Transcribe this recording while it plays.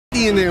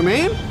healthy in there,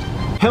 man.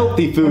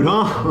 Healthy food,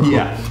 huh?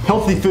 Yeah,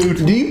 healthy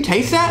food. Do you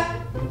taste that?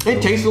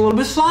 It tastes a little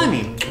bit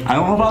slimy. I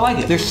don't know if I like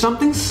it. There's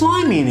something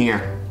slimy in here.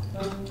 A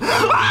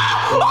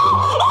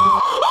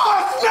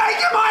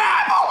snake in my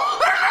apple!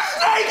 There's a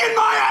snake in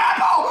my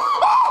apple!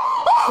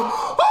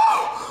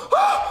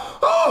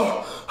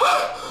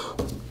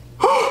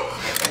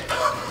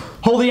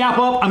 Hold the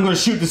apple up, I'm gonna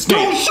shoot the snake.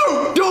 Don't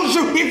shoot! Don't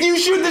shoot! If you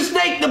shoot the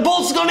snake, the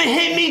bolt's gonna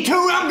hit me too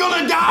and I'm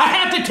gonna die! I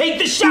have to take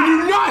the shot!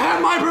 You do not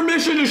have my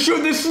permission to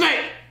shoot this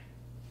snake!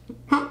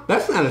 Huh,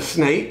 that's not a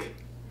snake.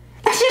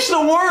 That's just a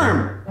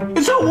worm!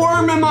 It's a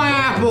worm in my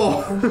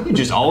apple! You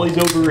just always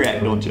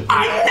overreact, don't you?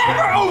 I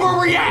never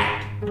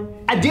overreact!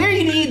 I dare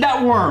you to eat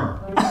that worm.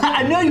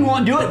 I know you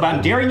won't do it, but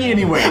I'm daring you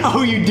anyway.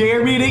 Oh, you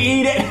dare me to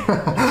eat it?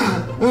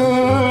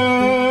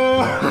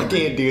 I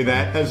can't do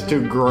that. That's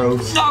too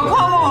gross. Oh,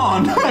 come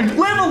on!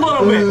 Live a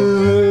little bit.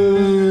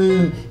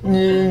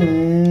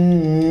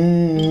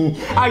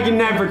 I can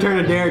never turn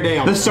a dare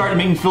down. This is starting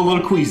to make me feel a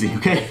little queasy,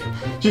 okay?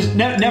 Just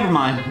never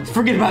mind.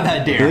 Forget about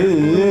that dare.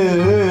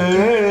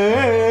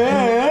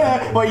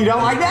 What, you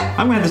don't like that?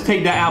 I'm gonna have to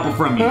take that apple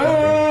from you.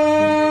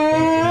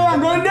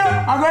 I'm gonna do it.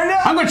 I'm gonna do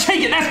it. I'm gonna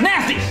take it. That's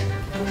nasty.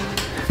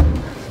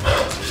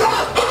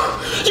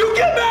 You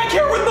get back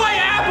here with my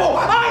apple.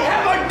 I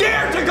have a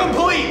dare to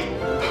complete.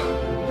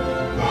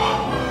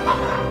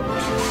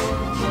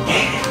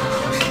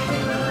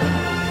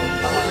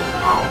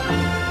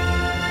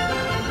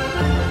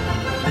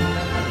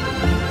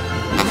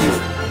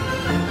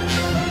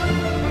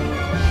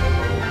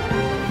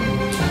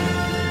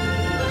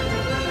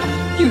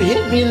 You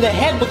hit me in the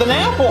head with an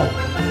apple.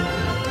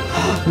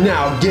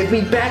 Now give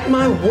me back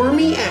my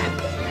wormy apple.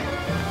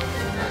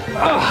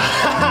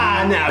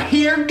 Now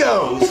here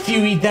goes. If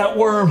you eat that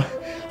worm,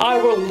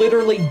 I will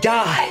literally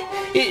die.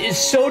 It is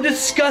so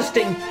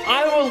disgusting.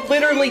 I will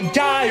literally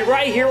die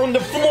right here on the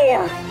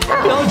floor.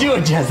 Don't do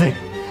it, Jesse.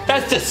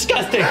 That's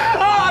disgusting. Oh,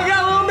 I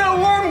got a little bit of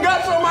worm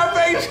guts on my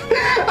face.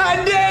 I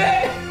did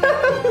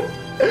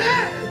it.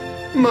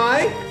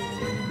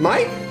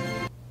 Mike,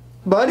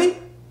 buddy,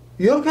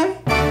 you okay?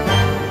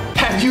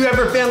 Have you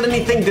ever found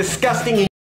anything disgusting in